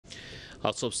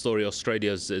Our top story: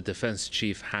 Australia's defence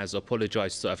chief has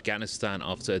apologised to Afghanistan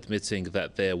after admitting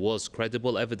that there was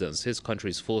credible evidence his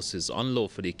country's forces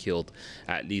unlawfully killed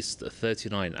at least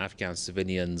 39 Afghan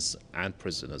civilians and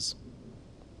prisoners.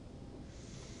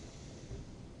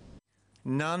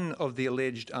 None of the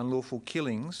alleged unlawful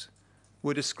killings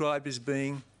were described as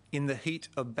being in the heat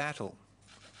of battle.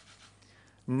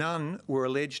 None were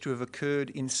alleged to have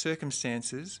occurred in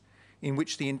circumstances in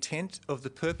which the intent of the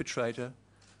perpetrator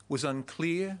was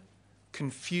unclear,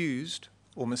 confused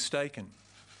or mistaken.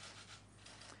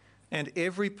 And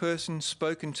every person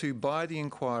spoken to by the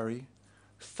inquiry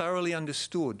thoroughly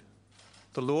understood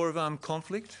the law of armed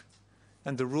conflict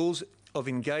and the rules of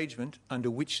engagement under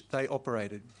which they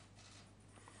operated.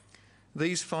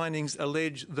 These findings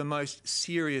allege the most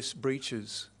serious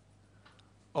breaches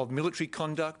of military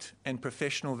conduct and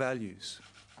professional values.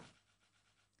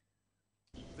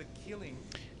 The killing...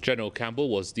 General Campbell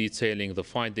was detailing the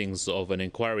findings of an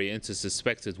inquiry into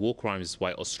suspected war crimes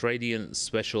by Australian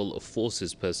Special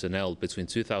Forces personnel between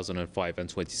 2005 and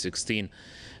 2016.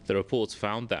 The report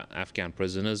found that Afghan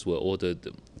prisoners were ordered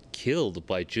killed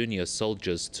by junior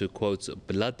soldiers to, quote,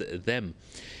 blood them.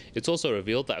 It also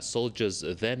revealed that soldiers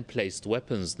then placed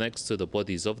weapons next to the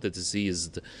bodies of the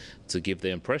deceased to give the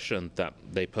impression that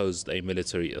they posed a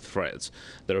military threat.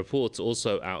 The report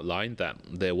also outlined that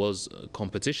there was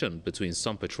competition between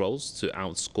some patrols to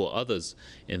outscore others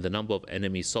in the number of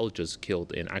enemy soldiers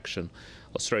killed in action.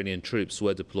 Australian troops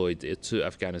were deployed to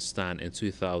Afghanistan in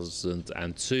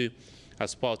 2002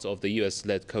 as part of the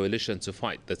US-led coalition to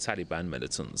fight the Taliban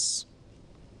militants.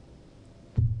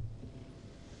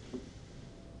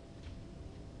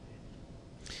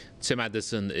 Tim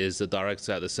Addison is the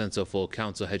director at the Centre for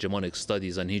Counter-Hegemonic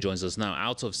Studies, and he joins us now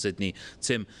out of Sydney.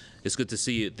 Tim, it's good to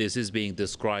see you. This is being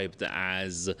described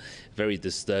as very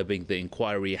disturbing. The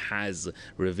inquiry has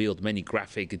revealed many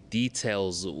graphic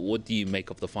details. What do you make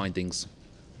of the findings?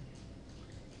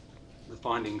 The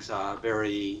findings are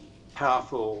very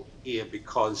powerful here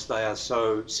because they are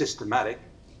so systematic.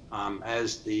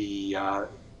 As the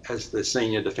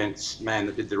senior defence man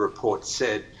that did the report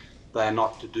said, they are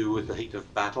not to do with the heat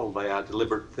of battle. They are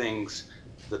deliberate things.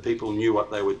 The people knew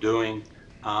what they were doing.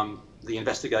 The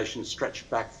investigation stretched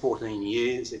back 14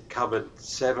 years. It covered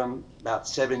about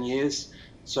 7 years.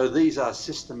 So these are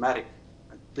systematic,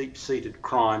 deep-seated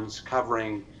crimes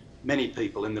covering many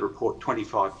people. In the report,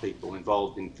 25 people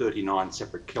involved in 39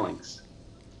 separate killings.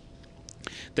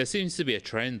 There seems to be a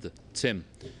trend, Tim,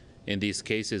 in these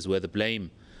cases where the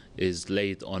blame is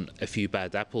laid on a few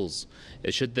bad apples.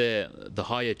 Should the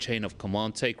higher chain of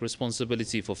command take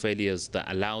responsibility for failures that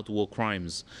allowed war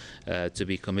crimes to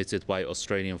be committed by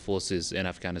Australian forces in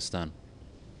Afghanistan?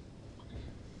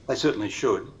 They certainly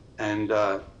should, and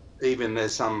even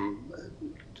there's some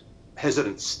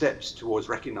hesitant steps towards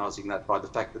recognising that by the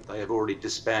fact that they have already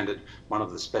disbanded one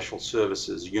of the special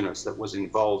services units that was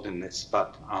involved in this.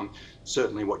 But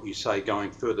certainly what you say, going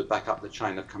further back up the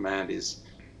chain of command, is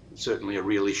certainly a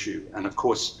real issue. And of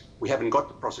course, we haven't got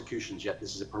the prosecutions yet.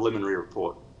 This is a preliminary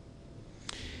report.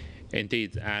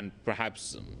 Indeed, and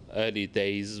perhaps early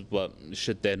days, but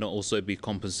should there not also be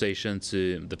compensation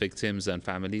to the victims and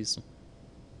families?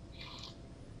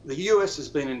 The US has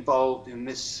been involved in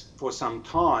this for some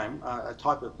time, a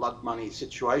type of blood money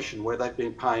situation where they've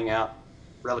been paying out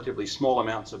relatively small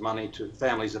amounts of money to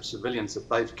families of civilians that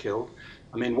they've killed.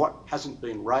 I mean, what hasn't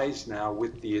been raised now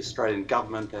with the Australian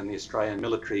government and the Australian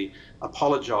military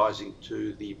apologising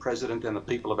to the president and the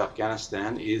people of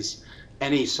Afghanistan is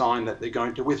any sign that they're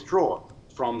going to withdraw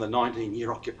from the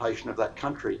 19-year occupation of that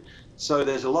country. So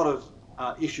there's a lot of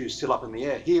issues still up in the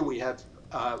air. Here we have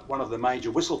one of the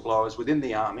major whistleblowers within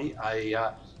the army,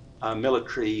 a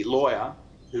military lawyer,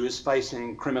 who is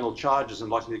facing criminal charges and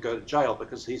likely to go to jail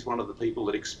because he's one of the people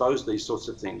that exposed these sorts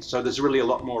of things. So there's really a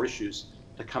lot more issues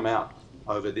to come out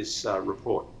over this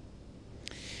report.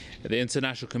 The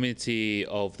international community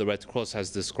of the Red Cross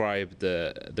has described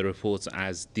the report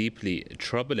as deeply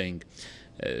troubling.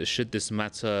 Should this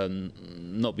matter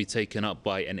not be taken up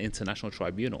by an international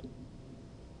tribunal?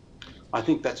 I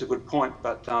think that's a good point,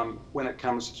 but when it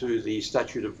comes to the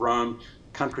Statute of Rome,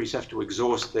 countries have to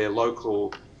exhaust their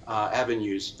local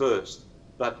avenues first.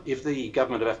 But if the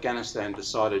government of Afghanistan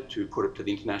decided to put it to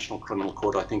the International Criminal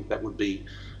Court, I think that would be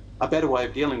a better way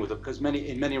of dealing with it, because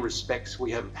in many respects we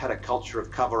have had a culture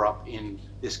of cover-up in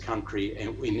this country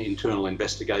and in internal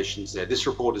investigations there. This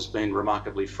report has been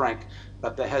remarkably frank,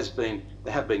 but there have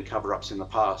been cover-ups in the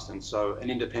past, and so an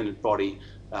independent body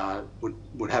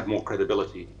would have more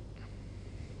credibility.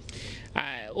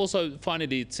 Also,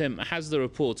 finally, Tim, has the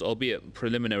report, albeit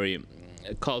preliminary,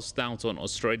 cast doubt on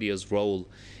Australia's role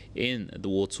in the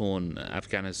war-torn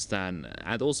Afghanistan,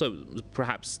 and also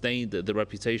perhaps stained the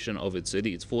reputation of its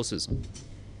elite forces?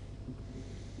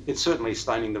 It's certainly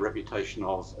staining the reputation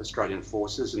of Australian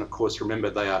forces, and of course remember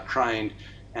they are trained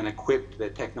and equipped. Their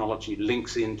technology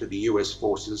links into the US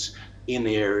forces in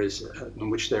the areas in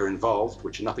which they're involved,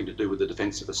 which are nothing to do with the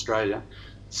defence of Australia.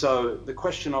 So the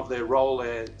question of their role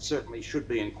there certainly should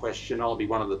be in question. I'll be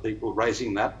one of the people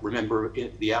raising that. Remember,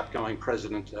 the outgoing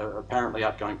president, apparently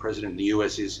outgoing president in the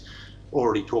US, is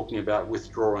already talking about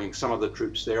withdrawing some of the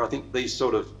troops there. I think these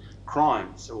sort of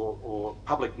crimes or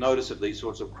public notice of these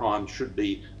sorts of crimes should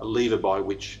be a lever by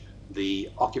which the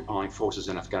occupying forces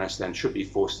in Afghanistan should be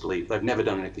forced to leave. They've never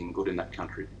done anything good in that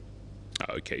country.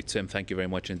 Okay, Tim, thank you very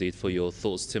much indeed for your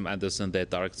thoughts. Tim Anderson, their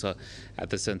director at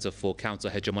the Centre for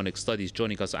Counter-Hegemonic Studies,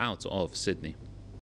 joining us out of Sydney.